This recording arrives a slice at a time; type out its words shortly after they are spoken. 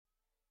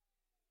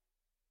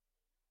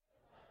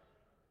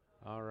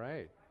All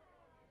right.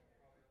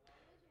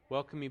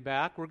 Welcome you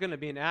back. We're going to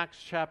be in Acts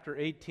chapter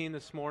 18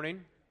 this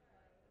morning.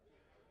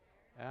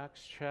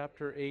 Acts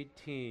chapter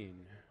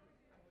 18.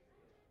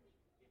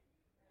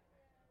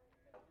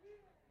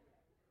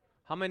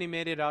 How many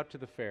made it out to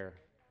the fair?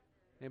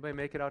 Anybody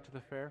make it out to the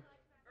fair?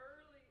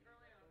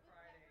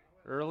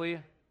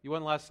 Early? You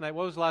went last night?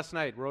 What was last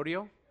night?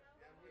 Rodeo?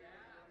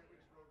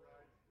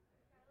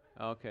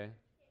 Okay.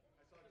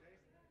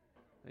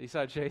 You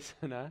saw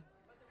Jason, huh?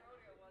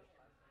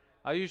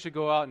 I usually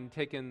go out and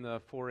take in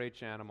the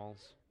 4-H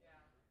animals.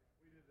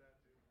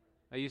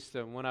 I used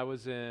to, when I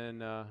was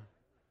in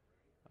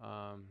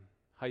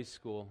high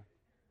school,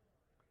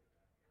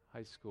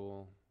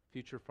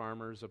 Future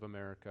Farmers of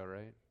America,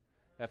 right?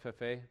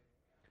 FFA.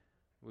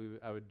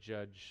 I would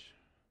judge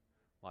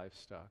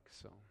livestock,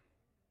 so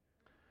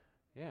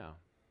yeah.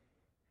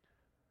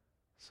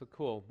 So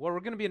cool. Well, we're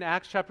going to be in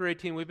Acts chapter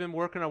 18. We've been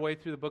working our way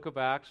through the book of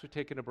Acts. We're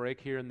taking a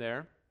break here and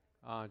there,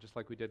 just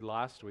like we did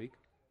last week,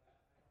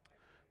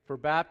 for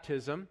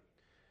baptism.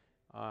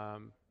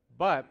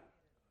 But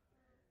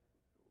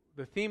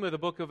the theme of the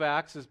book of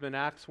Acts has been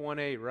Acts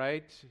 1:8,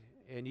 right?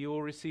 And you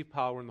will receive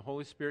power when the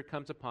Holy Spirit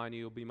comes upon you.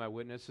 You'll be my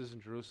witnesses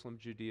in Jerusalem,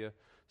 Judea,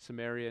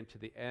 Samaria, and to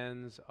the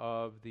ends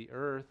of the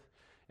earth.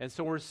 And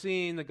so we're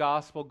seeing the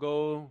gospel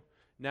go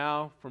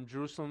now from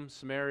Jerusalem,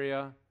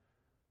 Samaria.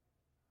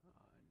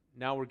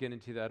 Now we're getting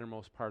to the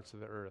uttermost parts of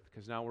the earth,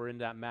 because now we're in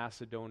that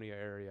Macedonia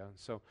area.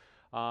 So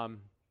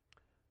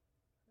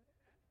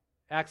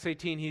Acts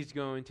 18, he's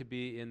going to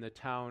be in the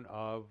town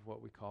of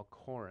what we call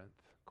Corinth.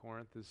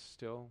 Corinth is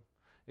still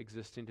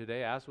existing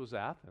today, as was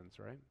Athens,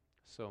 right?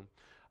 So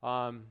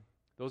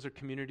those are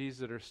communities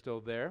that are still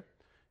there.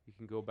 You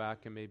can go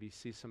back and maybe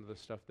see some of the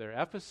stuff there.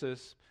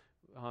 Ephesus,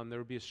 there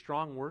would be a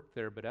strong work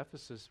there, but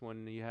Ephesus,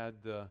 when you had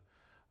the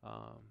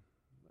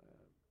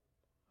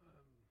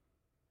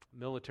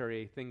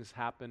military things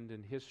happened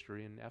in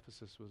history, and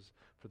Ephesus was,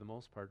 for the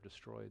most part,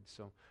 destroyed.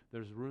 So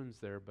there's ruins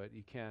there, but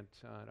you can't,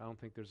 I don't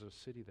think there's a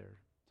city there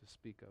to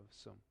speak of.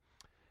 So,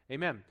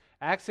 amen.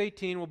 Acts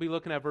 18, we'll be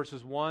looking at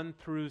verses 1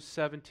 through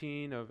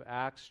 17 of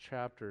Acts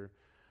chapter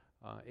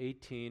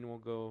 18. We'll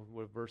go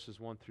with verses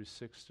 1 through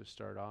 6 to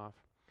start off.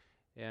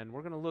 And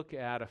we're going to look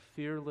at a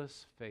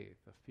fearless faith,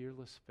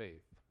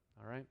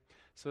 all right?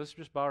 So let's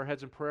just bow our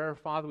heads in prayer.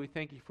 Father, we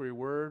thank you for your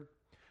word.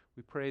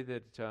 We pray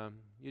that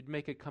you'd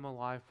make it come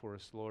alive for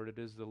us, Lord. It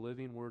is the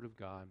living word of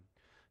God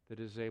that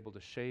is able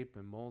to shape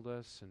and mold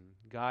us and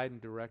guide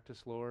and direct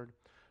us, Lord.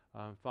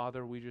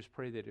 Father, we just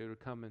pray that it would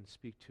come and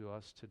speak to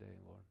us today,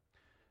 Lord.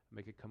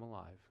 Make it come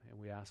alive. And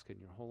we ask it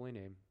in your holy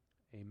name.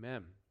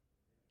 Amen.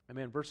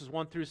 Amen. Verses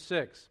 1 through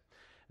 6.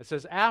 It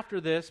says,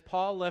 after this,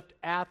 Paul left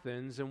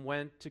Athens and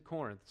went to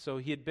Corinth. So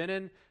he had been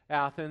in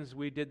Athens.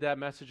 We did that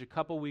message a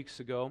couple weeks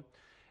ago.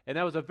 And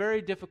that was a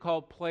very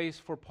difficult place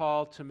for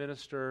Paul to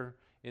minister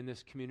in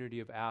this community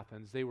of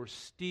Athens. They were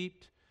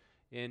steeped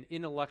in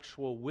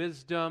intellectual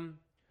wisdom,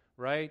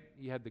 right?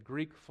 You had the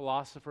Greek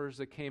philosophers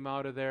that came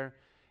out of there.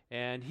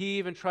 And he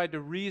even tried to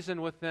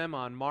reason with them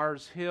on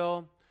Mars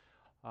Hill.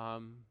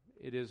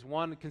 It is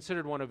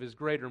considered one of his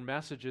greater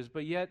messages,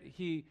 but yet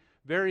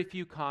very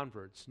few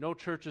converts. No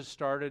churches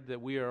started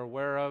that we are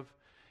aware of,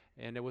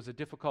 and it was a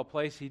difficult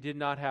place. He did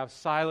not have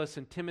Silas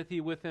and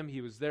Timothy with him.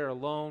 He was there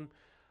alone.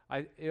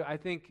 I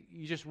think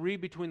you just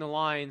read between the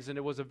lines, and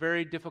it was a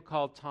very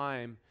difficult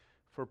time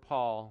for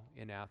Paul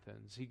in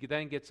Athens. He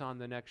then gets on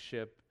the next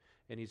ship,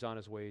 and he's on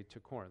his way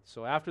to Corinth.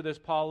 So after this,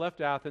 Paul left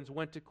Athens,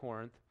 went to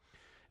Corinth,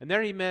 and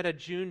there he met a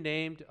Jew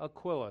named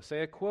Aquila.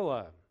 Say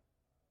Aquila.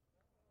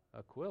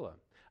 Aquila,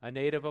 a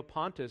native of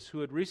Pontus,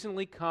 who had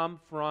recently come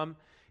from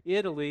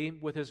Italy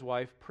with his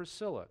wife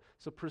Priscilla.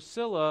 So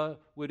Priscilla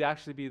would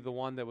actually be the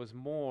one that was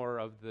more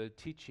of the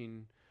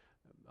teaching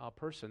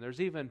person. There's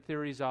even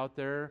theories out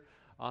there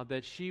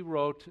that she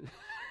wrote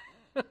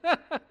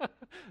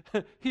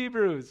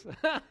Hebrews.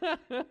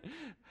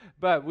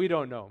 But we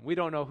don't know. We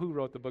don't know who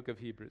wrote the book of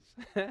Hebrews.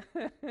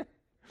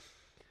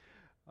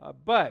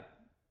 But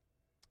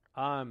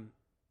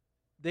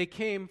they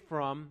came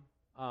from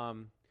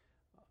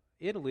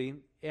Italy,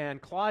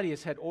 and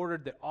Claudius had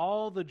ordered that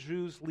all the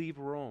Jews leave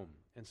Rome.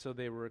 And so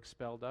they were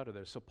expelled out of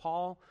there. So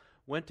Paul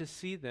went to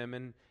see them,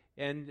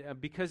 and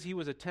because he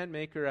was a tent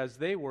maker as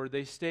they were,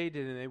 they stayed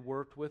and they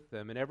worked with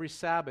them. And every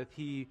Sabbath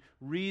he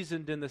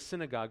reasoned in the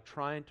synagogue,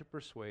 trying to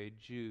persuade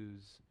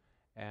Jews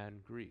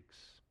and Greeks.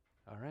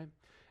 All right?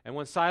 And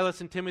when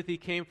Silas and Timothy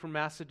came from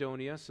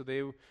Macedonia, so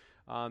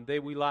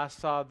we last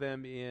saw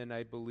them in,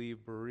 I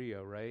believe,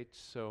 Berea, right?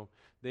 So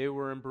they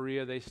were in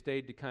Berea. They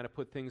stayed to kind of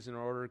put things in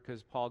order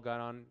because Paul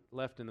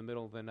left in the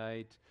middle of the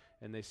night,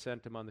 and they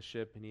sent him on the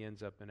ship, and he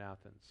ends up in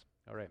Athens.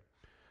 All right.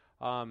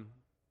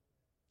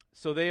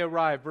 So they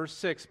arrived, verse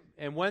 6,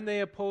 and when they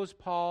opposed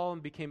Paul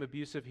and became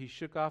abusive, he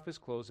shook off his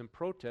clothes in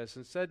protest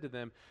and said to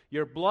them,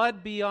 your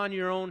blood be on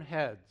your own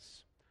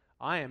heads.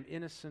 I am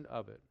innocent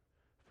of it.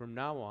 From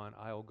now on,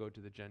 I will go to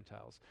the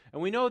Gentiles.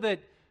 And we know that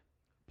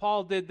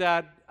Paul did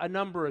that a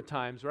number of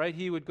times, right?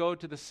 He would go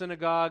to the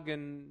synagogue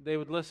and they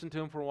would listen to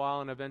him for a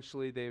while, and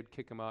eventually they would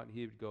kick him out and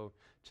he would go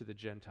to the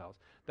Gentiles.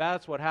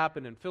 That's what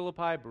happened in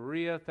Philippi,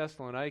 Berea,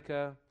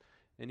 Thessalonica,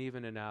 and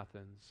even in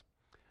Athens.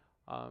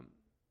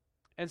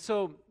 And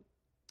so,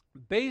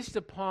 based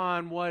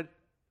upon what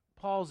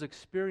Paul's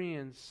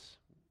experience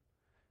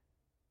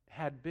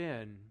had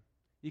been,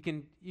 you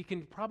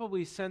can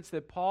probably sense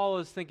that Paul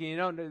is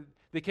thinking,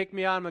 they kick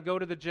me out, I'm going to go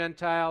to the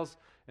Gentiles,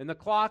 and the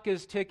clock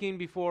is ticking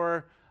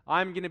before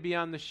I'm going to be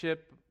on the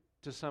ship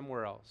to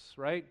somewhere else,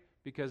 right?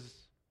 Because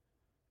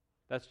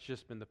that's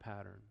just been the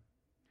pattern.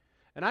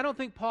 And I don't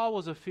think Paul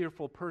was a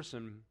fearful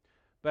person,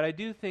 but I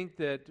do think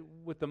that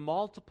with the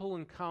multiple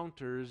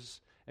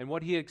encounters and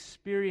what he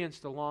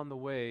experienced along the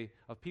way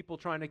of people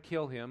trying to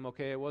kill him,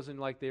 okay, it wasn't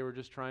like they were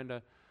just trying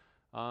to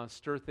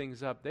stir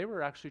things up. They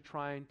were actually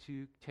trying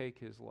to take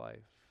his life,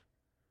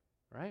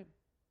 right?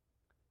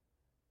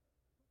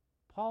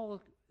 Paul,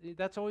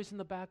 that's always in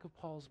the back of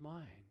Paul's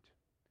mind.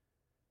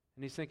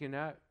 And he's thinking,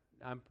 I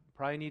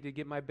probably need to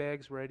get my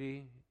bags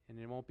ready, and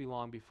it won't be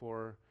long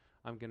before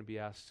I'm going to be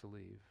asked to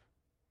leave.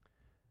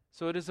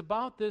 So it is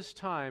about this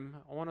time,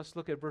 I want us to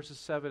look at verses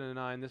 7 and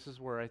 9. This is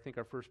where I think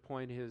our first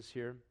point is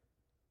here.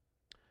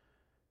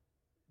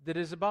 That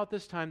it is about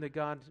this time that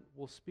God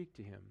will speak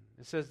to him.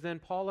 It says, Then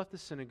Paul left the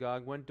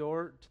synagogue, went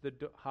door to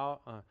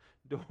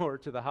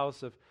the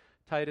house of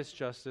Titus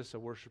Justus, a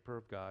worshiper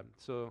of God.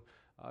 So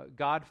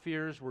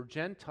God-fearers were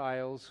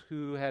Gentiles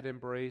who had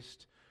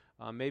embraced,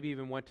 maybe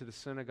even went to the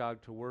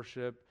synagogue to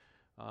worship.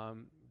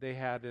 They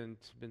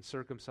hadn't been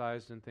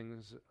circumcised and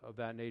things of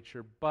that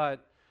nature,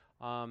 but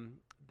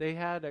they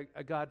had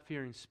a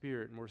God-fearing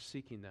spirit and were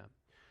seeking them.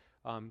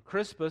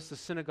 Crispus, the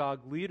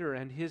synagogue leader,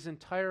 and his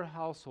entire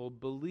household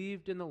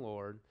believed in the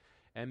Lord,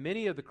 and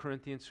many of the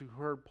Corinthians who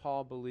heard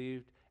Paul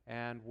believed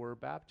and were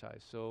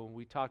baptized. So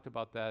we talked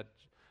about that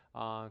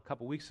a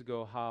couple weeks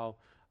ago, how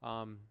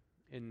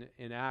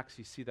in Acts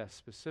you see that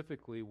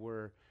specifically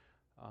where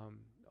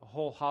a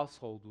whole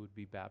household would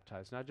be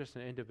baptized, not just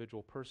an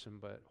individual person,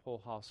 but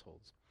whole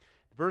households.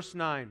 Verse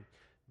 9,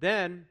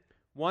 Then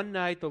one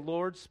night the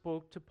Lord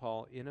spoke to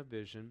Paul in a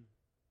vision.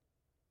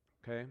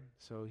 Okay,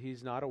 so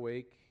he's not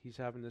awake. He's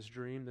having this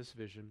dream, this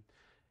vision.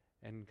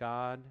 And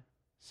God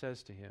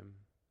says to him,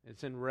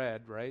 it's in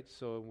red, right?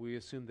 So we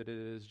assume that it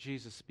is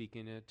Jesus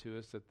speaking it to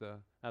us.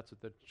 That's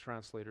what the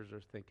translators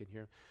are thinking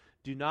here.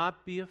 Do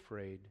not be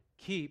afraid.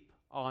 Keep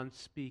on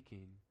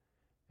speaking,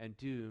 and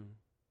do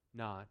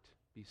not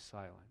be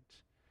silent.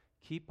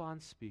 Keep on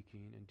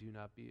speaking, and do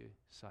not be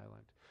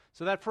silent.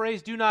 So that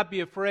phrase, do not be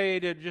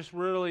afraid, it just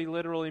really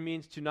literally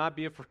means to not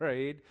be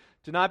afraid,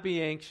 to not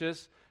be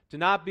anxious, to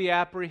not be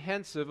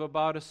apprehensive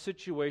about a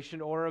situation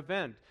or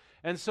event.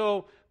 And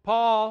so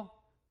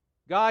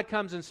God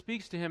comes and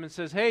speaks to him and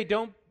says, hey,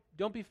 don't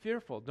be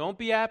fearful. Don't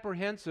be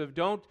apprehensive.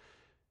 Don't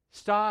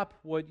stop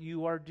what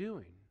you are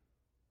doing.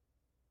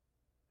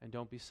 And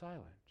don't be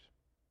silent.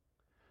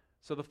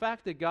 So the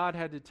fact that God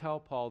had to tell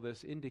Paul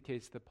this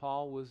indicates that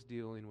Paul was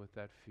dealing with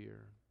that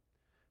fear.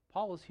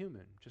 Paul is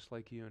human, just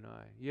like you and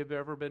I. You have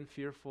ever been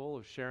fearful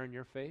of sharing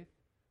your faith?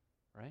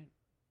 Right?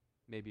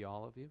 Maybe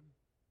all of you.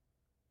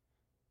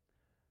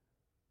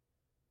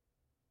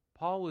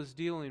 Paul was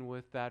dealing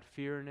with that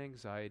fear and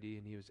anxiety,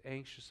 and he was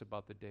anxious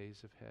about the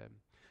days ahead.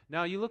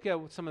 Now, you look at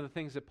some of the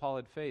things that Paul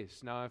had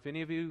faced. Now, if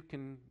any of you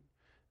can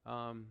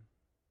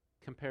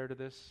compare to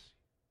this,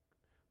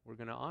 we're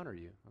going to honor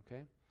you,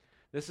 okay?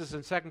 This is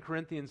in 2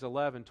 Corinthians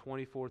 11,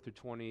 24 through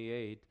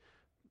 28.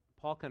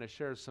 Paul kind of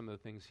shares some of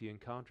the things he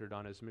encountered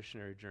on his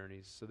missionary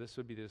journeys. So this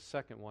would be the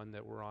second one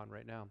that we're on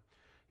right now.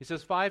 He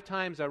says, 5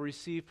 times I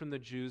received from the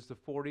Jews the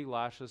 40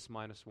 lashes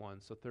minus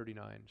 1, so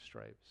 39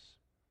 stripes.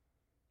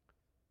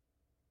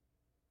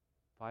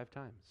 5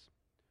 times.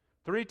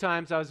 3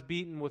 times I was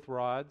beaten with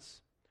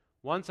rods.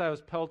 Once I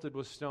was pelted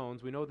with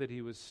stones. We know that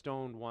he was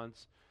stoned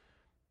once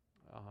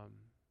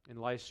in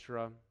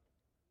Lystra,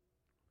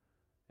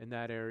 in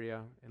that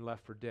area, and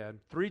left for dead.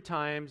 3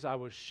 times I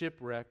was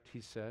shipwrecked, he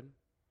said.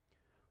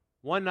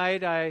 One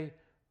night I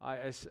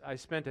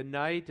spent a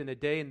night and a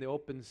day in the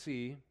open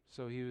sea.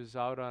 So he was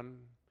out on,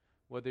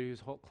 whether he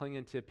was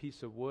clinging to a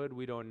piece of wood,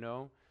 we don't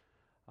know.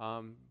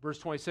 Verse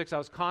 26, I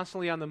was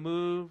constantly on the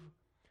move.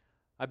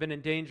 I've been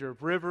in danger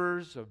of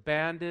rivers, of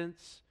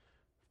bandits,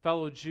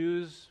 fellow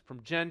Jews,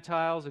 from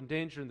Gentiles, in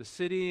danger in the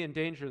city, in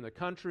danger in the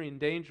country, in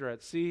danger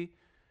at sea,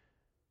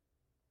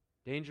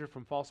 danger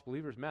from false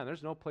believers. Man,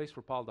 there's no place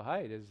for Paul to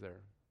hide, is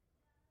there?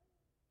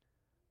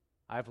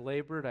 I've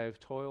labored, I've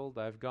toiled,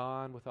 I've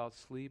gone without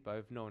sleep,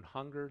 I've known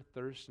hunger,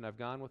 thirst, and I've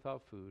gone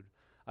without food.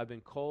 I've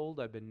been cold,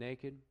 I've been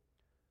naked.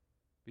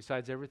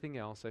 Besides everything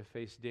else, I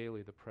face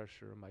daily the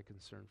pressure of my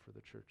concern for the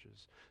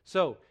churches.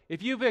 So,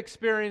 if you've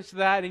experienced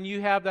that and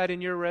you have that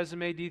in your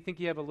resume, do you think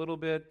you have a little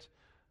bit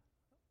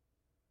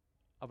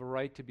of a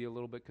right to be a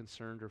little bit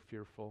concerned or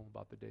fearful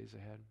about the days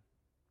ahead?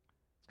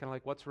 It's kind of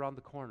like, what's around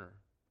the corner?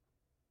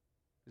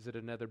 Is it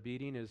another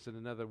beating? Is it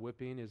another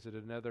whipping? Is it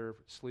another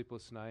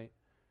sleepless night?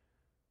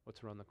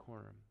 What's around the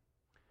corner?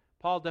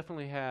 Paul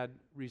definitely had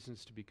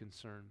reasons to be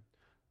concerned.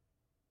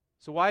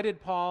 So why did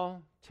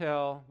God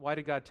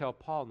tell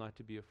Paul not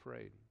to be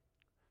afraid?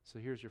 So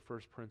here's your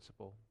first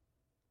principle.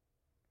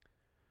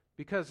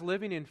 Because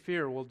living in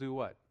fear will do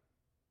what?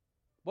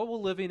 What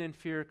will living in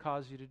fear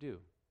cause you to do?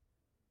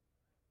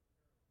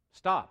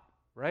 Stop,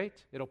 right?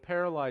 It'll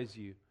paralyze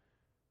you.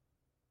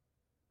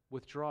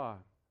 Withdraw.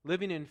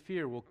 Living in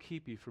fear will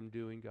keep you from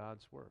doing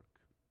God's work.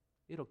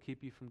 It'll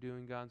keep you from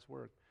doing God's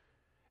work.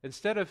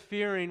 Instead of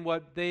fearing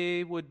what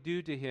they would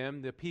do to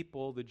him, the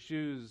people, the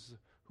Jews,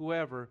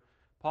 whoever,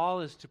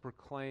 Paul is to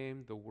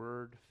proclaim the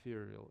word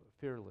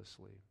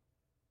fearlessly.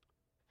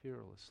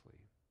 Fearlessly.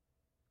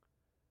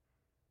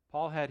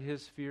 Paul had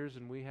his fears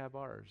and we have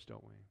ours,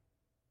 don't we?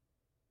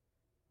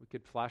 We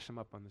could flash them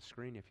up on the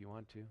screen if you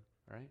want to,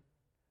 right?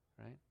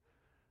 Right?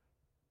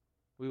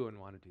 We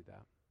wouldn't want to do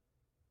that.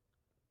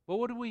 Well,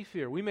 what do we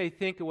fear? We may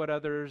think of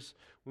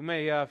we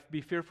may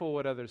be fearful of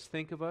what others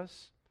think of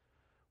us.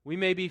 We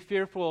may be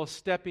fearful of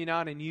stepping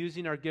out and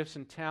using our gifts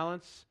and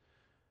talents.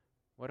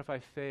 What if I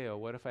fail?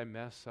 What if I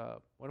mess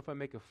up? What if I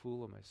make a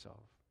fool of myself?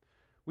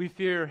 We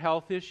fear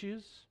health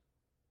issues.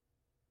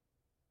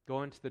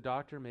 Going to the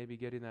doctor, maybe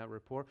getting that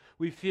report.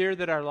 We fear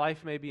that our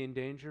life may be in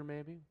danger,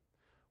 maybe.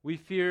 We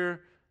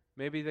fear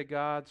maybe that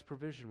God's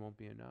provision won't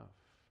be enough.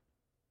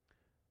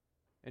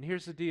 And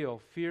here's the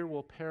deal. Fear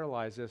will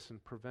paralyze us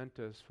and prevent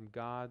us from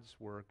God's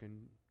work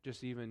and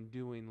just even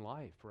doing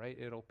life, right?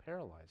 It'll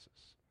paralyze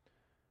us.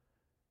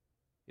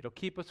 It'll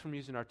keep us from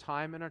using our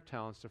time and our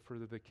talents to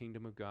further the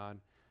kingdom of God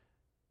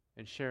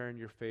and sharing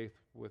your faith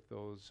with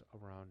those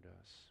around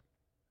us.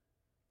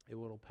 It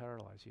will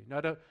paralyze you.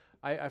 Now,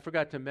 I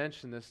forgot to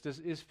mention this.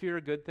 Is fear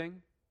a good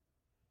thing?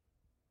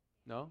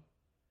 No?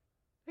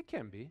 It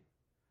can be.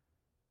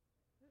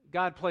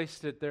 God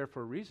placed it there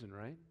for a reason,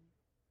 right?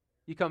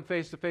 You come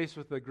face to face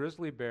with a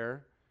grizzly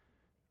bear,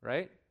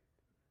 right?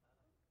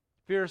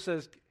 Fear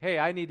says, hey,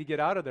 I need to get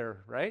out of there,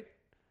 right?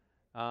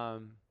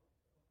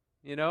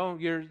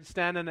 You're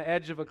standing on the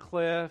edge of a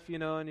cliff,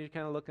 and you're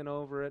kind of looking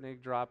over it and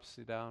it drops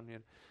you down.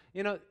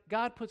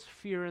 God puts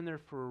fear in there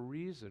for a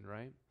reason,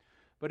 right?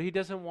 But he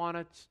doesn't want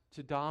it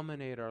to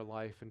dominate our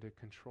life and to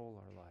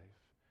control our life.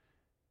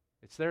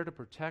 It's there to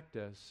protect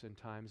us in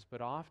times,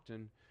 but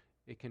often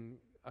it can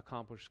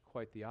accomplish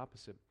quite the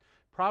opposite.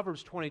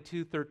 Proverbs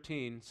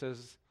 22:13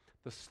 says,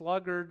 the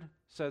sluggard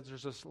says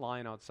there's a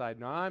lion outside.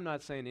 Now, I'm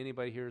not saying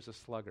anybody here is a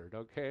sluggard,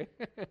 okay?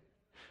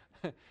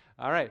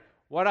 All right.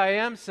 What I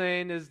am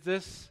saying is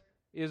this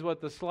is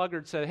what the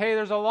sluggard said. Hey,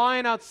 there's a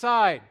lion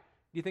outside.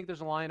 Do you think there's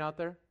a lion out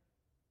there?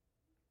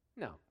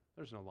 No,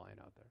 there's no lion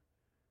out there.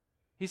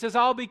 He says,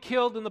 I'll be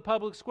killed in the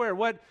public square.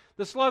 What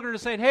the sluggard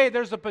is saying, hey,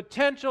 there's a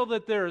potential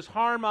that there is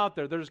harm out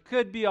there. There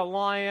could be a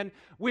lion.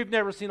 We've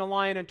never seen a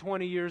lion in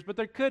 20 years, but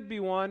there could be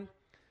one.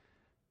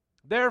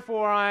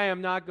 Therefore, I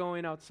am not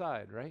going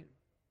outside, right?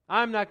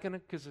 I'm not going to,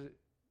 because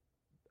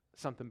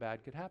something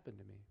bad could happen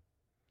to me,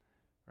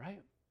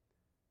 right?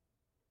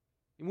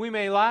 And we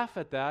may laugh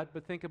at that,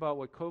 but think about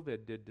what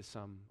COVID did to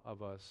some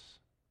of us.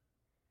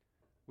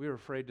 We were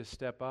afraid to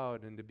step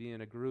out and to be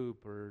in a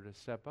group or to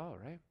step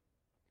out, right?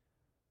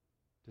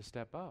 To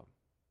step out.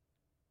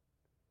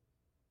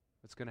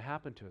 What's going to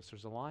happen to us?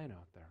 There's a lion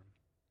out there.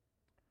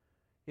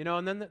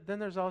 And then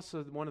there's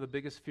also one of the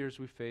biggest fears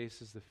we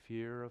face is the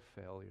fear of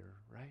failure,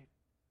 right?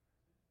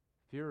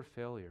 Fear of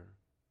failure.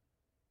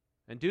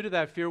 And due to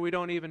that fear, we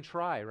don't even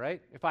try,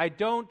 right? If I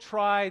don't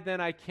try, then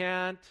I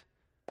can't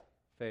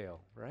fail,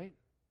 right?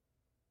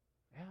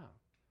 Yeah.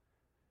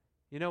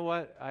 You know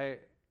what?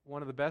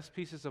 One of the best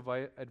pieces of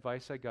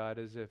advice I got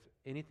is if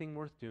anything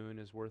worth doing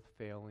is worth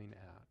failing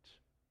at.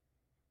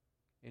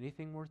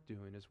 Anything worth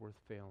doing is worth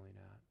failing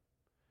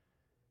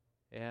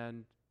at.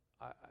 And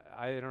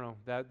I don't know,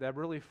 that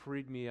really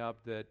freed me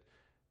up that,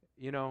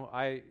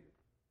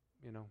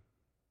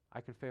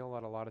 I can fail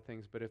at a lot of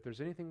things, but if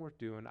there's anything worth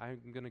doing, I'm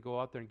going to go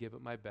out there and give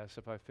it my best.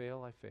 If I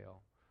fail, I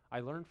fail.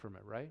 I learn from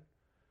it, right?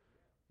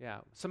 Yeah.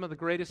 Some of the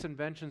greatest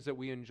inventions that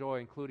we enjoy,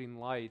 including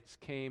lights,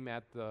 came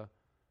at the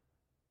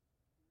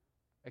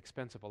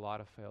expense of a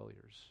lot of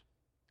failures.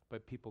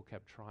 But people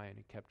kept trying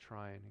and kept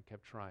trying and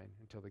kept trying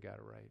until they got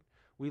it right.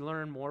 We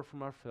learn more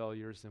from our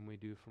failures than we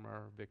do from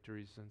our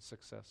victories and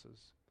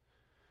successes.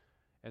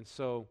 And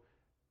so,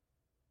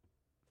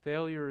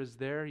 failure is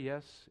there,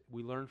 yes,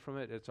 we learn from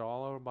it. It's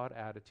all about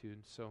attitude.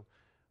 So,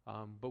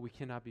 but we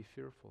cannot be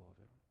fearful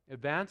of it.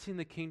 Advancing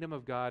the kingdom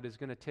of God is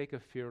going to take a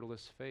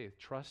fearless faith,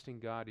 trusting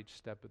God each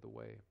step of the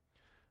way.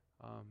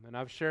 And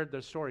I've shared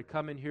the story.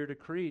 Coming here to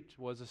Crete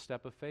was a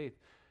step of faith.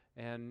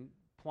 And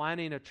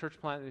planning a church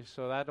plant,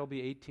 so that'll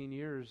be 18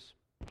 years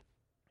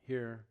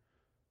here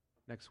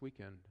next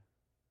weekend.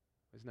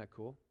 Isn't that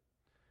cool?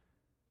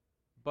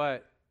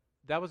 But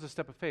that was a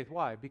step of faith.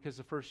 Why? Because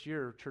the first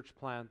year,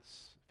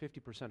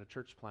 50% of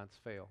church plants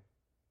fail,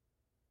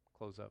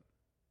 close up.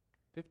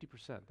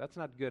 50%. That's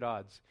not good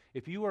odds.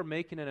 If you are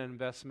making an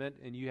investment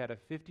and you had a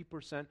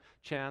 50%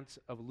 chance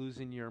of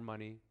losing your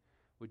money,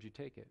 would you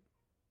take it?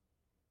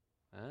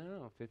 I don't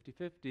know,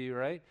 50-50,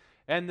 right?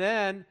 And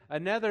then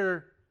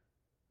another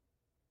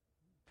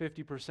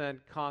 50%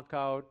 conk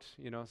out,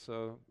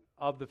 so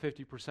of the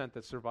 50%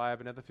 that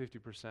survive, another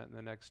 50% in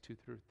the next 2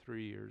 through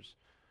 3 years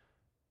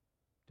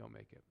don't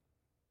make it.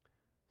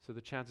 So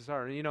the chances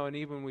are, and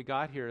even when we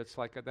got here, it's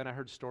like, then I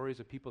heard stories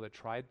of people that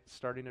tried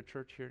starting a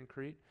church here in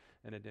Crete,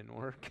 and it didn't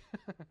work.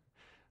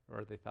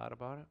 Or they thought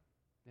about it.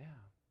 Yeah.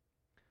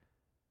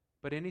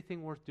 But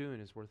anything worth doing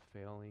is worth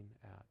failing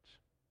at.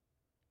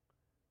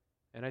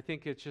 And I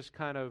think it's just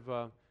kind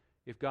of,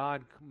 if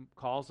God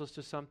calls us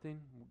to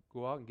something,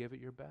 go out and give it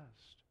your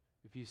best.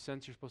 If you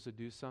sense you're supposed to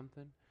do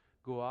something,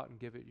 go out and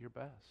give it your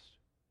best.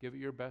 Give it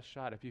your best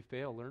shot. If you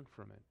fail, learn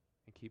from it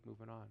and keep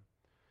moving on.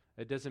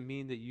 It doesn't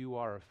mean that you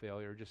are a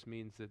failure. It just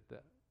means that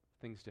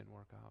things didn't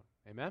work out.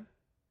 Amen?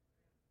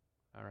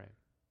 All right.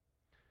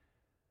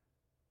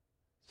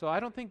 So I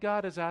don't think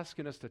God is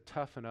asking us to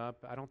toughen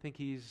up. I don't think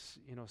He's,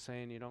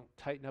 saying,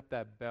 tighten up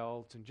that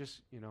belt and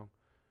just, I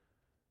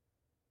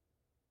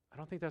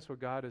don't think that's what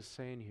God is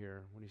saying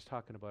here when He's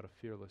talking about a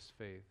fearless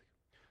faith.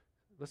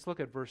 Let's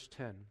look at verse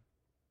 10.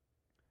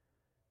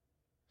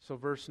 So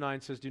verse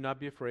 9 says, do not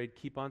be afraid,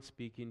 keep on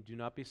speaking, do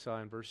not be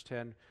silent. Verse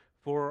 10,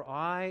 for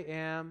I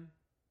am,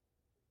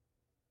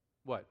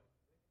 what?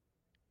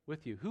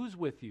 With you. Who's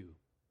with you?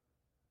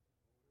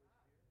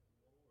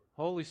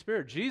 Holy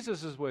Spirit.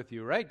 Jesus is with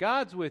you, right?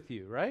 God's with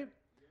you, right?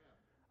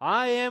 Yeah.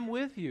 I am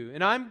with you.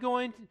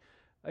 And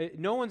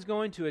no one's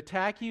going to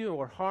attack you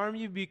or harm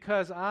you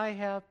because I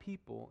have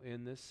people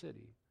in this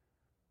city.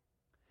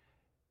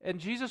 And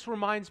Jesus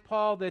reminds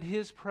Paul that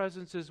his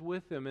presence is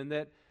with him and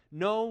that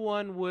no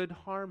one would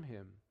harm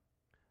him.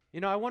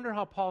 I wonder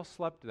how Paul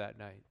slept that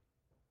night.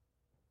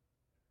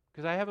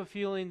 Because I have a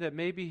feeling that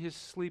maybe his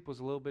sleep was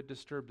a little bit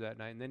disturbed that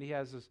night. And then he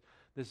has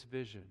this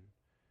vision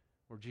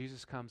where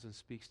Jesus comes and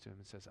speaks to him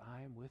and says,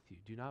 I am with you.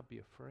 Do not be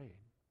afraid.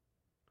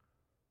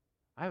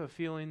 I have a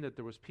feeling that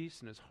there was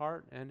peace in his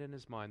heart and in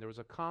his mind. There was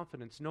a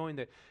confidence knowing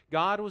that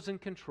God was in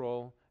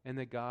control and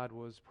that God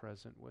was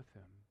present with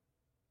him.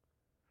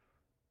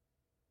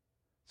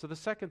 So the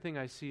second thing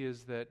I see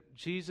is that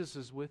Jesus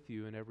is with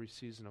you in every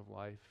season of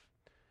life.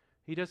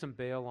 He doesn't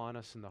bail on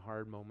us in the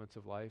hard moments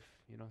of life.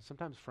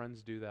 Sometimes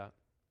friends do that.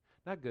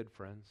 Not good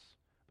friends,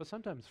 but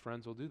sometimes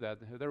friends will do that.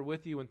 They're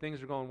with you when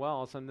things are going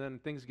well, and then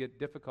things get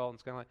difficult, and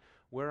it's kind of like,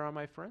 where are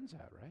my friends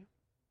at, right?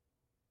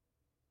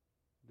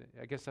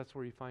 I guess that's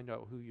where you find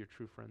out who your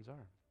true friends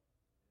are.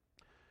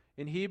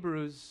 In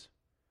Hebrews,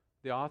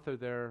 the author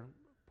there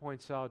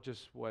points out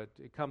just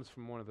it comes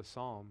from one of the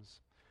Psalms.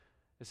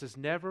 It says,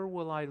 never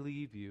will I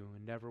leave you,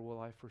 and never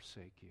will I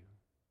forsake you.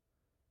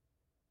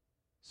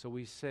 So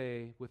we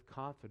say with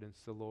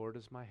confidence, the Lord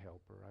is my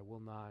helper. I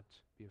will not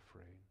be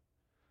afraid.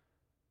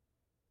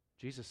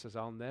 Jesus says,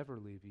 I'll never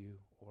leave you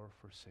or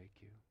forsake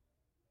you.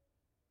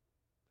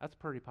 That's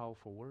pretty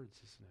powerful words,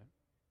 isn't it?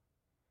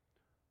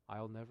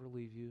 I'll never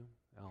leave you,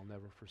 and I'll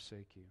never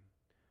forsake you.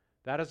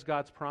 That is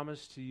God's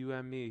promise to you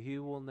and me. He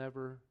will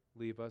never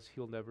leave us.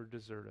 He'll never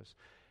desert us.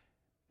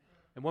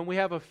 And when we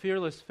have a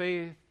fearless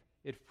faith,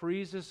 it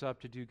frees us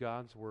up to do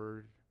God's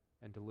word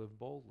and to live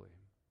boldly.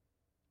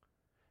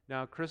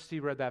 Now,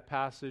 Christy read that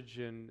passage,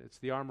 and it's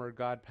the armor of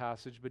God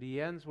passage, but he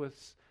ends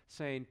with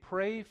saying,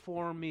 pray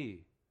for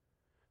me.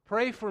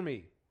 Pray for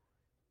me.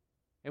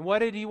 And what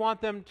did he want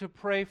them to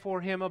pray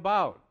for him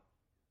about?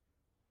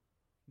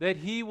 That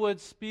he would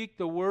speak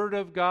the word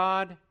of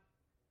God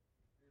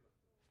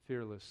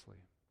fearlessly.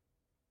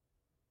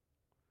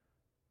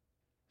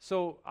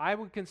 So I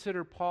would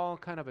consider Paul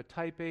kind of a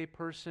type A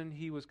person.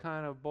 He was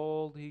kind of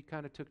bold. He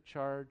kind of took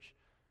charge.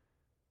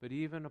 But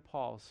even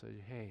Paul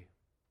said, hey,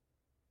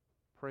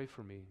 pray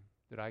for me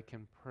that I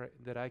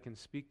can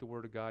speak the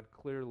word of God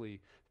clearly,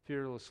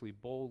 fearlessly,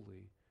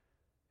 boldly,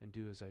 and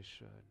do as I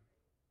should.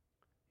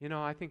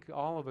 I think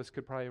all of us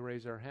could probably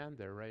raise our hand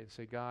there, right? And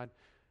say, God,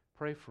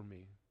 pray for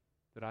me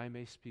that I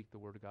may speak the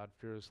word of God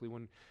fearlessly.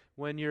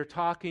 When you're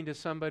talking to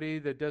somebody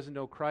that doesn't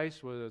know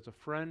Christ, whether it's a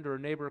friend or a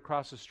neighbor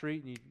across the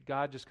street, and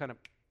God just kind of,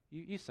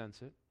 you sense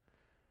it.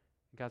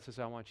 And God says,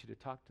 I want you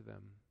to talk to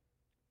them.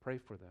 Pray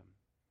for them.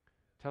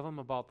 Tell them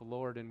about the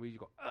Lord, and we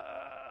go,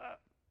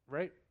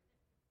 right?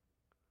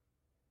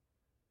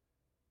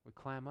 We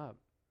clam up.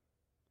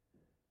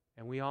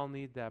 And we all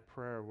need that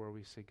prayer where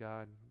we say,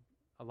 God,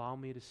 allow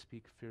me to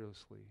speak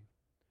fearlessly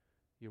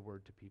your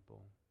word to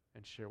people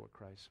and share what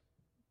Christ.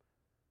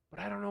 But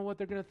I don't know what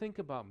they're going to think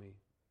about me.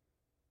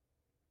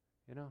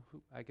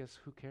 I guess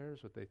who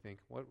cares what they think?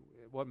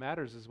 What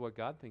matters is what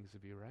God thinks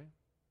of you, right?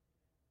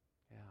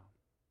 Yeah.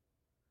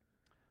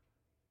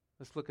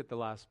 Let's look at the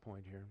last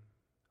point here,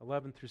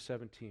 11 through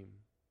 17.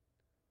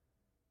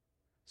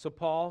 So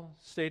Paul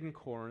stayed in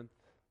Corinth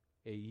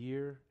a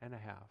year and a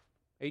half,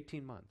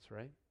 18 months,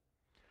 right?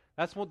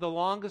 That's the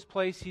longest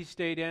place he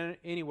stayed in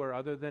anywhere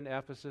other than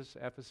Ephesus.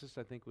 Ephesus,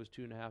 I think, was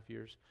 2.5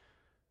 years.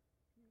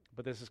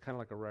 But this is kind of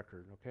like a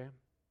record, okay?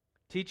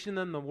 Teaching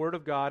them the word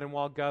of God, and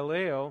while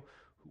Gallio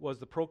was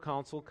the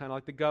proconsul, kind of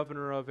like the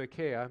governor of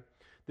Achaia,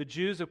 the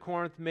Jews of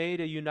Corinth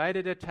made a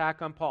united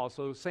attack on Paul.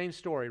 So same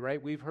story,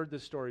 right? We've heard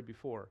this story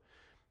before.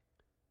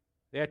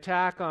 They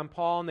attack on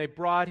Paul, and they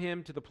brought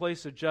him to the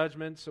place of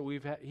judgment. So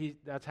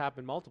that's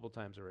happened multiple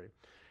times already.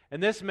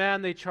 And this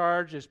man, they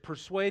charge, is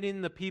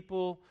persuading the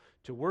people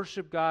to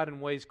worship God in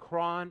ways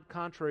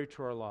contrary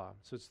to our law.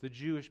 So it's the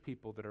Jewish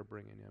people that are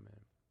bringing him in.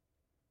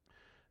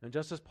 And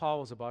just as Paul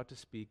was about to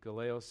speak,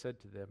 Gallio said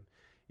to them,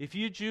 if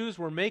you Jews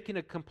were making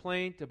a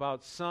complaint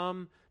about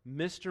some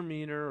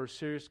misdemeanor or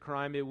serious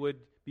crime, it would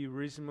be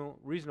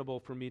reasonable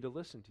for me to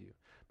listen to you.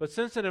 But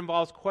since it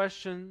involves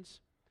questions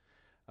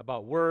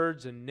about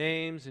words and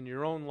names in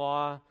your own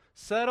law,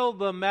 settle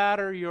the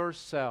matter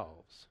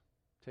yourselves.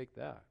 Take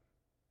that.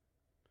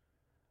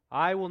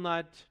 I will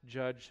not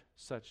judge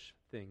such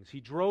things. He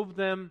drove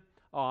them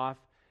off,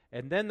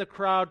 and then the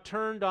crowd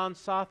turned on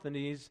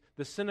Sosthenes,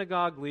 the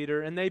synagogue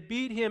leader, and they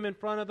beat him in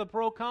front of the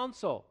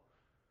proconsul.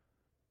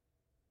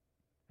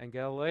 And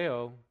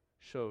Gallio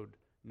showed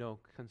no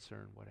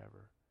concern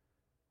whatever.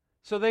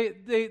 So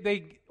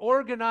they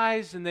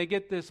organize and they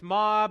get this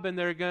mob, and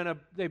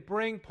they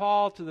bring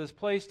Paul to this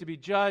place to be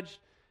judged,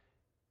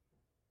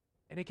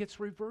 and it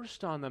gets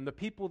reversed on them. The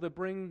people that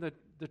bring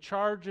the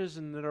charges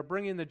and that are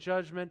bringing the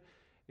judgment,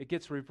 it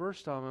gets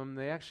reversed on them.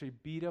 They actually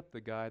beat up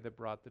the guy that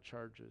brought the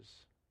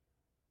charges.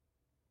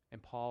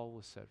 And Paul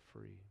was set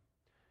free.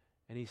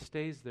 And he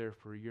stays there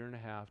for 1.5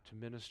 years to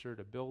minister,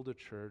 to build a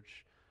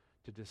church,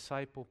 to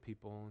disciple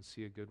people and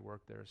see a good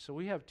work there. So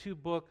we have 2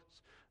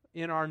 books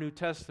in our New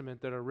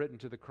Testament that are written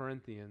to the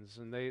Corinthians,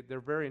 and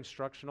they're very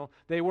instructional.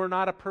 They were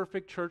not a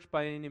perfect church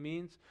by any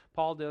means.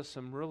 Paul does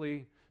some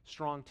really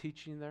strong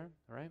teaching there,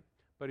 all right?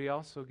 But he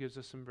also gives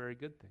us some very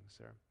good things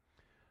there.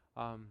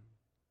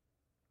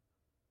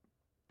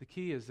 The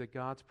key is that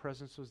God's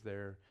presence was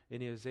there,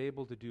 and he is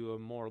able to do a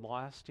more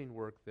lasting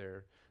work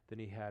there than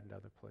he had in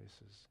other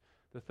places.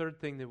 The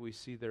third thing that we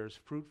see there is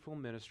fruitful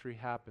ministry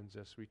happens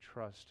as we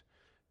trust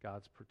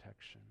God's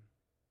protection.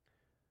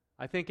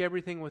 I think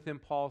everything within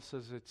Paul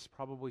says it's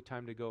probably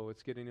time to go.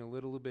 It's getting a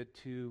little bit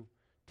too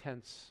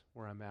tense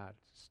where I'm at.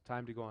 It's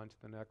time to go on to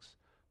the next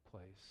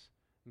place.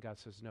 And God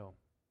says, no,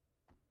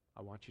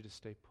 I want you to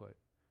stay put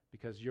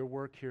because your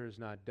work here is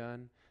not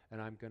done,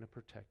 and I'm going to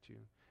protect you.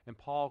 And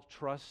Paul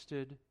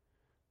trusted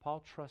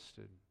the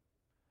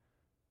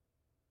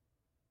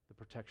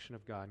protection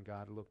of God, and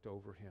God looked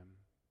over him.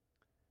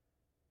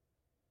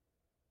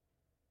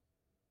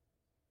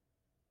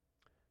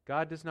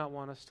 God does not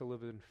want us to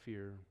live in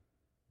fear,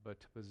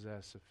 but to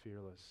possess a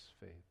fearless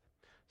faith.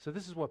 So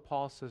this is what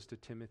Paul says to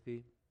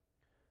Timothy,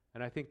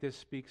 and I think this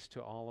speaks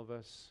to all of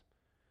us.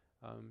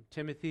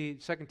 2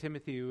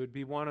 Timothy would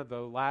be one of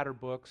the latter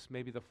books,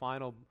 maybe the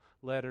final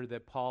letter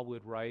that Paul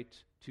would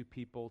write to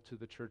people, to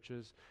the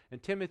churches.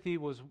 And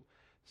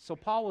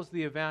Paul was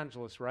the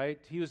evangelist, right?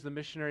 He was the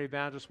missionary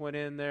evangelist, went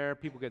in there,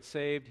 people get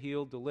saved,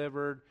 healed,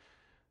 delivered.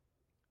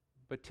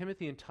 But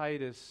Timothy and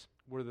Titus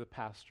were the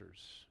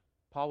pastors.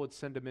 Paul would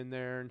send them in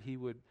there, and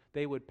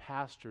they would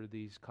pastor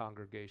these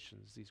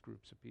congregations, these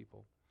groups of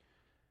people.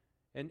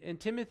 And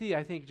Timothy,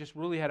 I think, just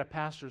really had a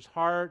pastor's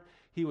heart.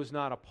 He was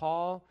not a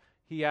Paul.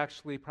 He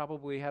actually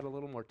probably had a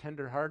little more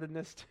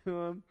tenderheartedness to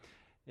him,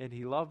 and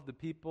he loved the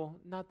people.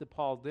 Not that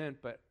Paul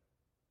didn't, but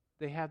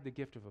they had the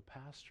gift of a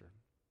pastor.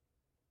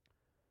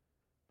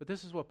 But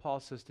this is what Paul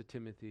says to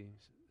Timothy,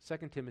 2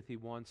 Timothy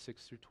 1,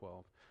 6 through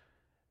 12.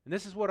 And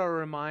this is what I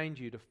remind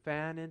you, to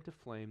fan into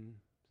flames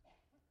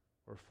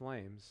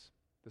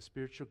the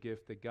spiritual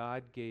gift that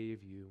God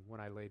gave you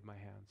when I laid my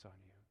hands on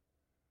you.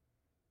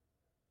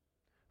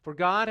 For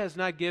God has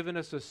not given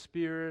us a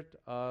spirit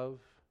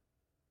of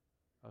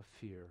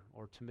fear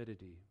or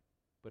timidity,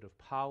 but of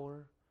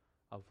power,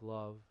 of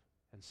love,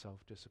 and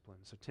self-discipline.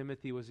 So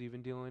Timothy was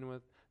even dealing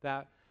with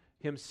that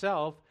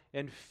himself,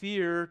 and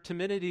fear,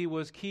 timidity,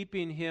 was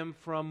keeping him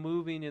from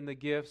moving in the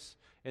gifts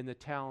and the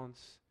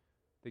talents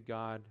that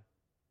God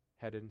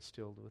had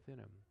instilled within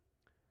him.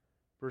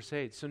 Verse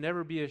 8, so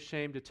never be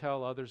ashamed to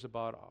tell others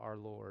about our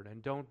Lord,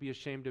 and don't be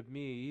ashamed of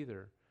me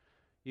either,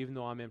 even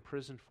though I'm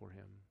imprisoned for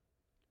him.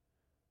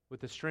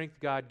 With the strength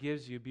God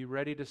gives you, be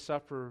ready to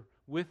suffer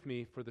with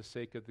me for the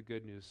sake of the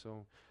good news.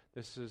 So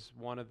this is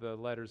one of the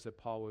letters that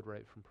Paul would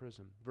write from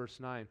prison. Verse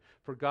 9,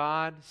 for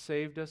God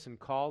saved us and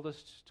called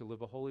us to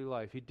live a holy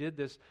life. He did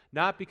this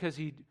not because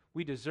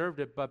we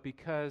deserved it, but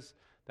because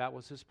that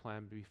was his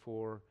plan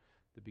before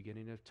the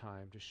beginning of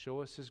time, to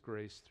show us his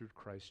grace through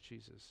Christ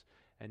Jesus.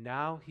 And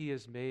now he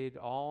has made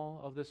all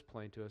of this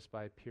plain to us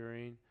by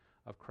appearing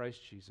of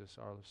Christ Jesus,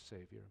 our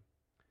Savior.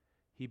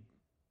 He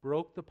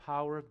broke the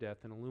power of death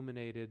and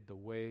illuminated the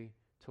way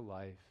to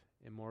life,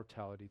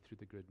 immortality through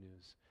the good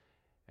news.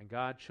 And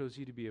God chose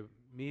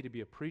me to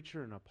be a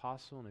preacher, an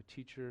apostle, and a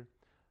teacher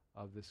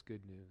of this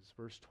good news.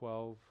 Verse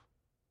 12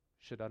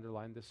 should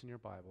underline this in your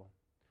Bible.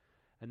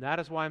 And that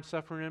is why I'm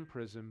suffering in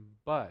prison,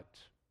 but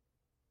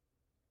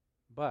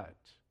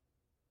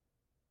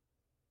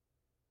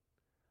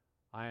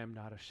I am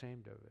not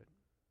ashamed of it.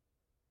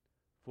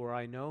 For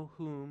I know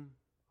whom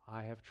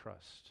I have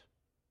trusted.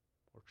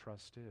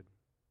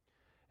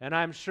 And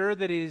I'm sure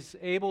that he's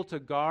able to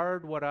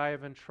guard what I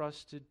have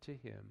entrusted to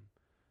him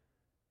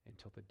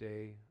until the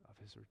day of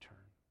his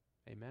return.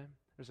 Amen?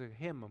 There's an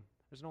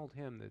old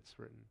hymn that's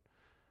written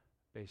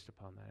based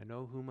upon that. I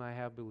know whom I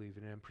have believed,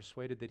 and am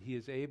persuaded that he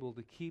is able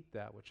to keep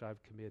that which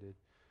I've committed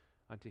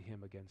unto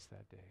him against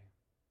that day.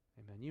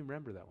 Amen. You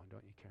remember that one,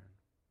 don't you, Karen?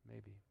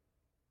 Maybe.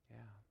 Yeah.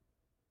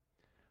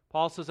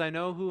 Paul says, I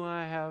know who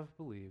I have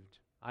believed.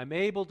 I'm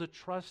able to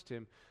trust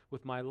him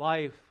with my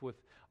life, with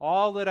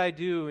all that I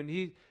do.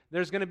 And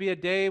there's going to be a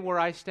day where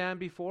I stand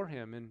before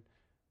him, and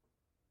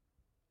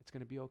it's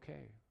going to be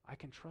okay. I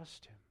can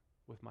trust him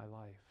with my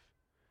life.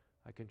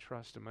 I can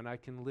trust him, and I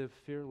can live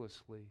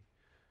fearlessly.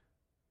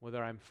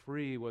 Whether I'm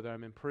free, whether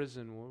I'm in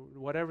prison,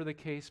 whatever the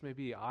case may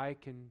be, I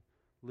can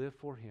live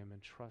for him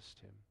and trust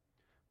him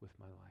with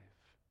my life.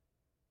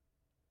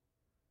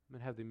 I'm going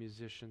to have the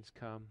musicians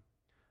come.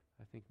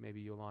 I think maybe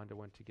Yolanda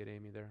went to get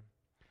Amy there.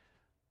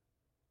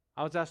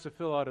 I was asked to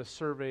fill out a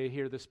survey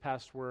here this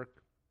past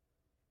work.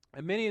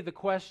 And many of the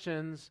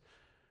questions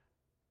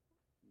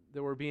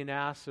that were being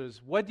asked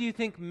is, what do you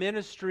think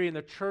ministry in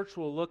the church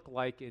will look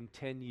like in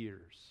 10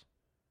 years?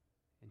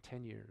 In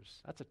 10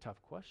 years. That's a tough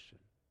question,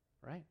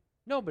 right?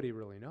 Nobody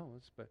really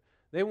knows, but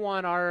they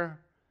want our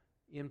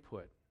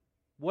input.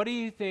 What do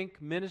you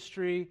think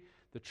ministry,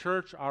 the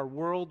church, our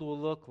world will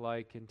look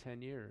like in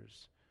 10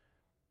 years?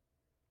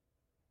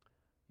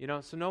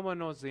 So no one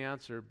knows the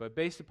answer, but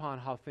based upon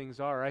how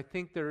things are, I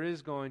think there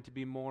is going to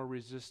be more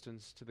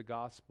resistance to the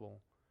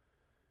gospel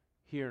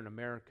here in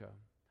America.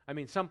 I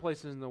mean, some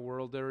places in the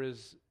world there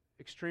is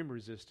extreme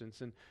resistance,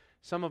 and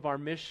some of our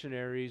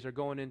missionaries are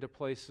going into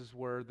places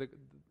where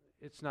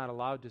it's not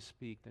allowed to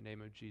speak the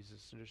name of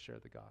Jesus and to share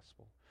the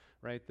gospel,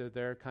 right? They're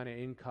there kind of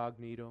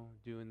incognito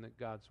doing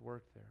God's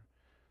work there.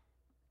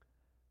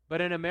 But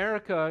in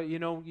America,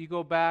 you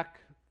go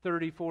back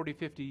 30, 40,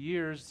 50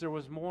 years, there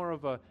was more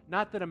of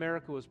not that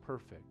America was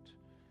perfect,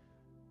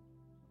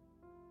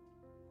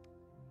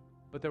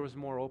 but there was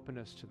more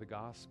openness to the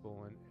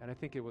gospel, and I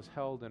think it was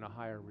held in a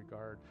higher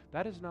regard.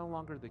 That is no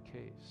longer the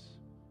case,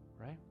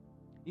 right?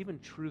 Even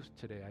truth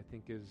today, I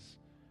think, is,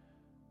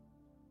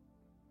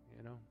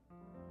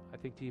 I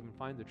think to even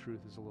find the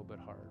truth is a little bit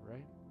hard,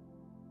 right?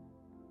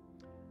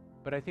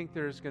 But I think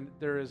there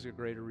is a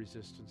greater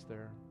resistance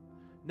there.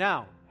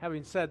 Now,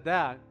 having said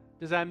that,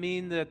 does that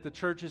mean that the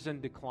church is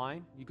in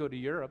decline? You go to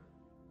Europe,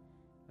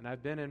 and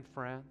I've been in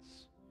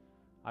France.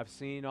 I've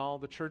seen all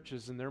the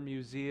churches in their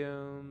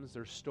museums,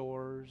 their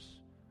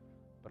stores,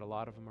 but a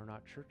lot of them are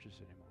not churches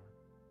anymore.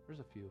 There's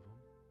a few of them.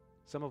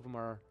 Some of them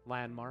are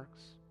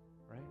landmarks,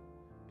 right?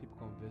 People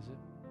go and visit.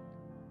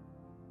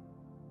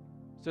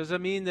 So does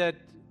it mean that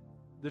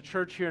the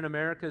church here in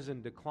America is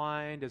in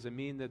decline? Does it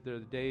mean that the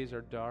days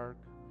are dark?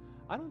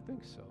 I don't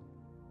think so.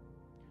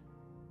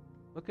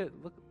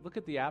 Look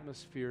at the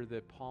atmosphere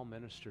that Paul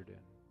ministered in.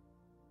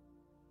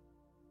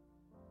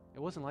 It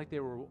wasn't like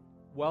they were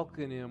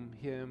welcoming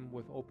him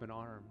with open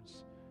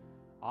arms.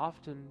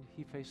 Often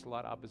he faced a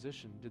lot of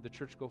opposition. Did the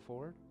church go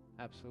forward?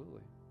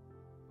 Absolutely.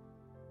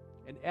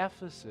 In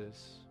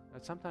Ephesus,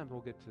 and sometimes we'll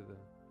get to the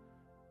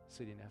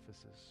city in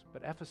Ephesus,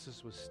 but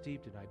Ephesus was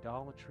steeped in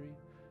idolatry.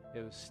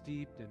 It was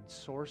steeped in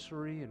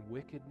sorcery and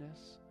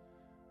wickedness.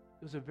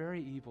 It was a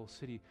very evil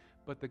city.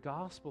 But the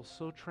gospel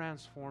so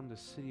transformed the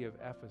city of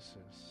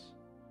Ephesus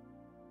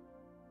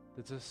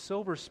that the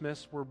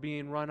silversmiths were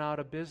being run out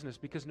of business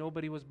because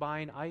nobody was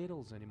buying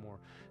idols anymore.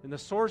 And the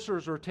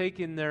sorcerers were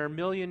taking their $1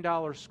 million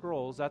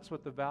scrolls. That's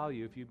what the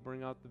value, if you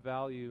bring out the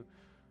value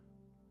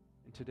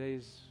in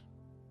today's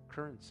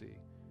currency.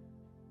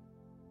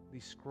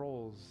 These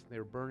scrolls, they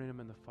were burning them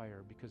in the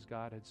fire because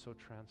God had so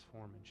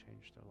transformed and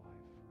changed their life.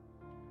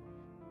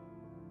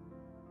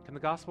 Can the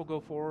gospel go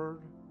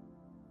forward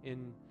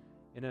in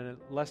a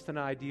less than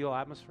ideal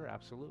atmosphere?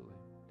 Absolutely.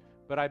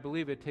 But I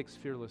believe it takes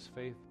fearless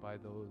faith by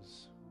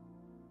those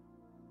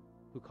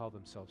who call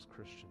themselves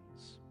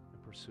Christians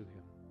and pursue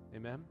him.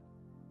 Amen?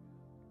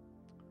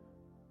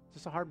 Is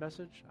this a hard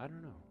message? I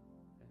don't know.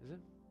 Is it?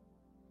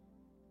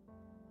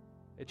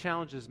 It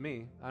challenges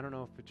me. I don't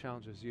know if it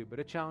challenges you, but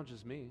it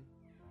challenges me.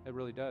 It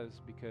really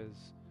does,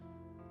 because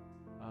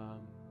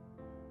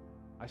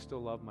I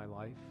still love my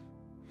life.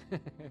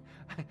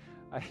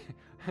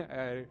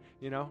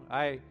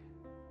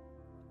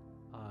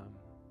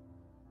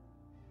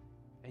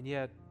 And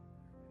yet,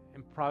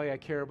 and probably I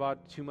care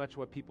about too much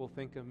what people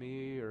think of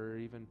me or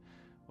even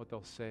what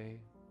they'll say.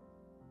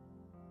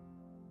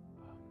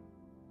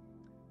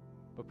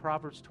 But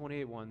Proverbs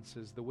 28:1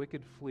 says, "The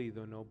wicked flee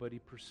though nobody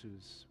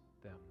pursues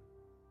them.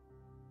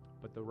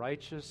 But the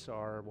righteous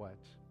are" what?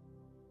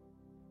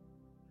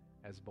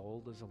 "As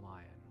bold as a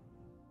lion."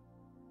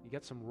 You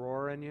got some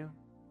roar in you?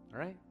 All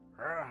right?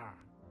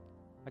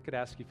 I could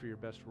ask you for your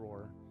best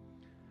roar.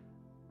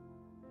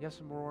 You have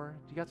some roar?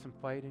 Do you got some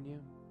fight in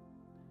you?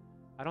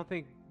 I don't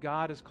think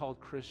God has called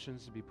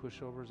Christians to be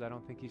pushovers. I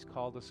don't think He's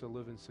called us to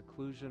live in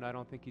seclusion. I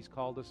don't think He's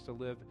called us to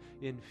live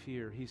in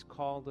fear. He's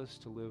called us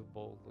to live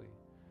boldly.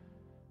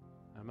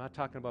 I'm not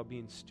talking about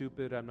being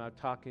stupid. I'm not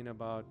talking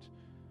about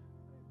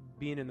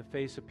being in the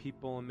face of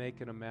people and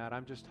making them mad.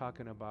 I'm just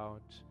talking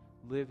about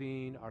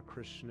living our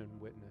Christian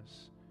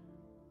witness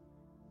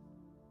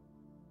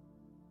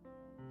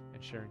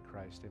and sharing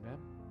Christ. Amen?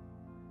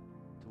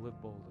 To live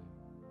boldly.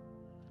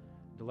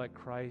 To let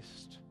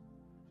Christ,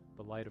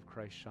 the light of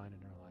Christ, shine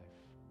in our life.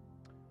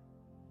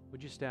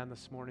 Would you stand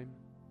this morning?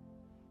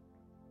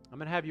 I'm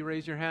going to have you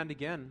raise your hand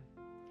again.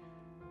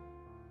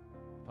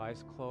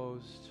 Eyes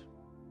closed.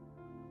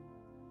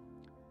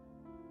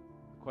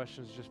 The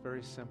question is just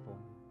very simple.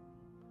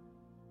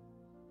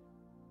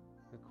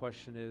 The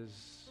question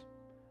is,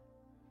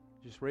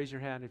 just raise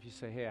your hand if you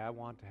say, hey, I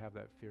want to have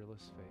that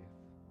fearless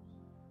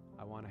faith.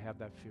 I want to have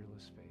that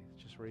fearless faith.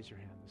 Just raise your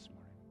hand this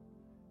morning.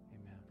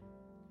 Amen.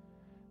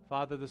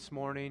 Father, this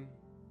morning,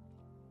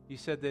 you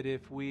said that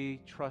if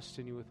we trust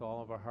in you with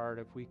all of our heart,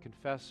 if we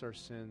confess our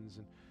sins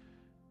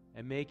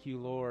and make you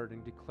Lord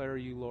and declare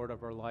you Lord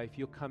of our life,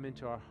 you'll come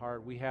into our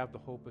heart. We have the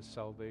hope of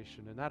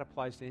salvation. And that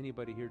applies to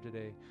anybody here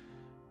today.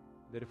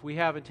 That if we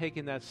haven't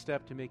taken that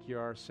step to make you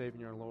our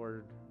Savior and our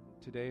Lord,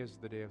 today is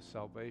the day of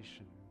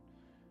salvation.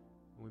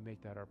 And we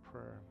make that our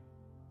prayer.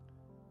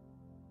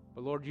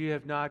 But Lord, you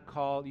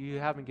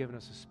haven't given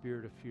us a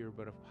spirit of fear,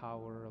 but of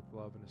power, of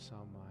love, and a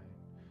sound mind.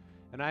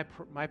 And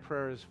my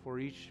prayer is for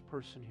each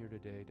person here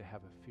today to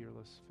have a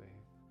fearless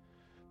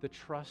faith, to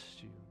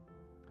trust you.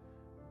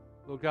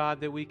 Lord God,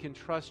 that we can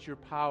trust your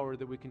power,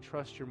 that we can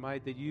trust your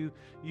might, that you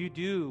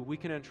do. We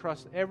can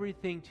entrust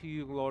everything to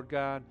you, Lord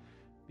God,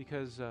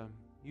 because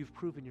you've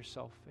proven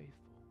yourself faithful.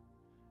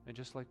 And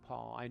just like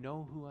Paul, I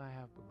know who I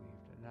have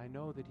believed, and I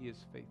know that he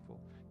is faithful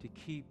to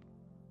keep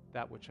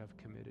that which I've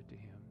committed to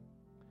him.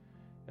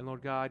 And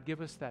Lord God,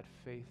 give us that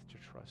faith to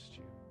trust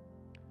you.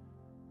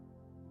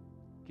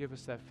 Give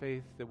us that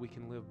faith that we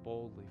can live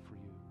boldly for you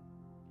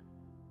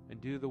and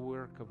do the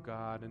work of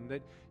God, and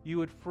that you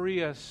would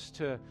free us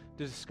to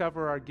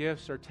discover our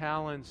gifts, our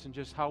talents, and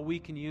just how we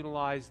can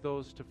utilize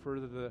those to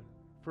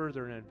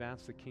further and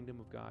advance the kingdom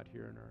of God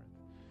here on earth.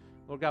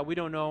 Lord God, we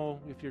don't know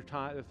if the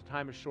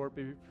time is short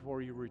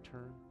before you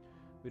return.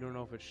 We don't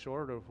know if it's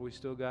short or if we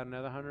still got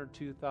another 100,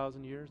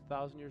 2,000 years,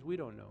 1,000 years. We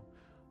don't know.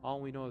 All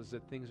we know is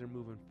that things are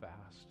moving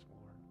fast,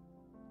 Lord.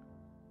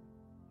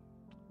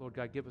 Lord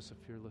God, give us a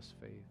fearless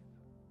faith.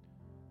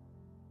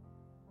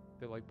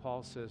 That, like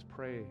Paul says,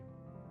 pray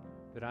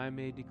that I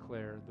may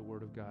declare the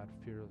word of God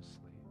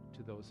fearlessly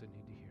to those that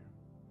need to hear.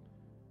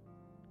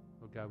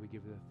 Lord God, we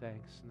give you the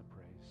thanks and the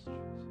praise,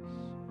 Jesus.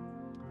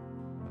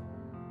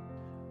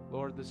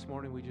 Lord, this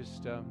morning we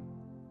just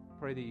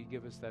pray that you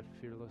give us that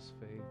fearless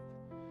faith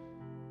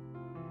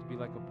to be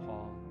like a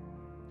Paul.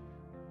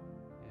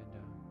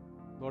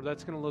 And Lord,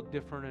 that's going to look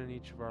different in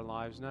each of our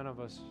lives. Not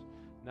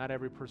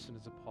every person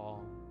is a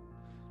Paul.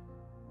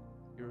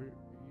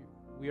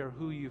 We are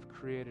who you've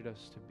created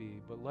us to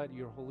be, but let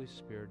your Holy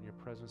Spirit and your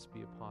presence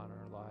be upon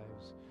our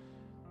lives,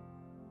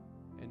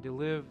 and to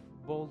live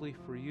boldly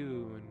for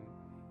you and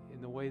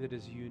in the way that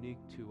is unique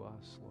to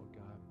us, Lord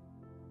God.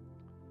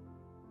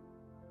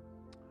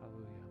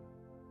 Hallelujah.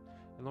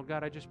 And Lord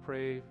God, I just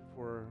pray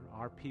for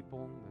our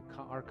people,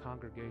 our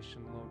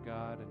congregation, Lord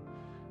God, and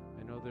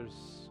I know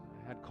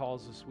I had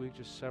calls this week,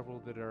 just several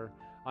that are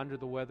under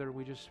the weather.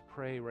 We just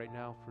pray right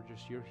now for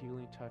just your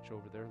healing touch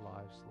over their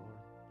lives, Lord.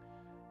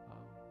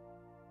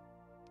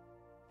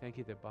 Thank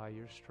you that by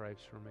your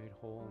stripes we're made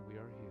whole and we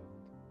are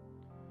healed.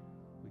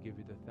 We give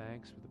you the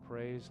thanks for the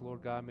praise.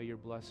 Lord God, may your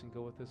blessing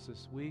go with us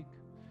this week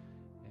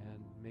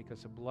and make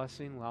us a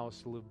blessing. Allow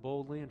us to live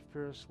boldly and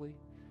fearlessly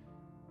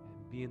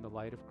and be in the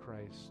light of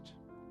Christ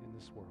in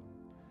this world.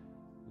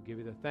 We give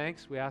you the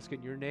thanks. We ask it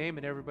in your name,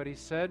 and everybody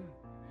said,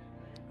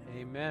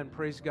 amen.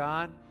 Praise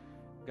God.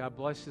 God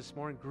bless you this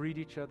morning. Greet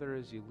each other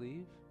as you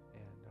leave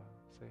and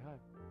say hi.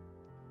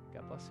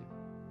 God bless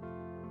you.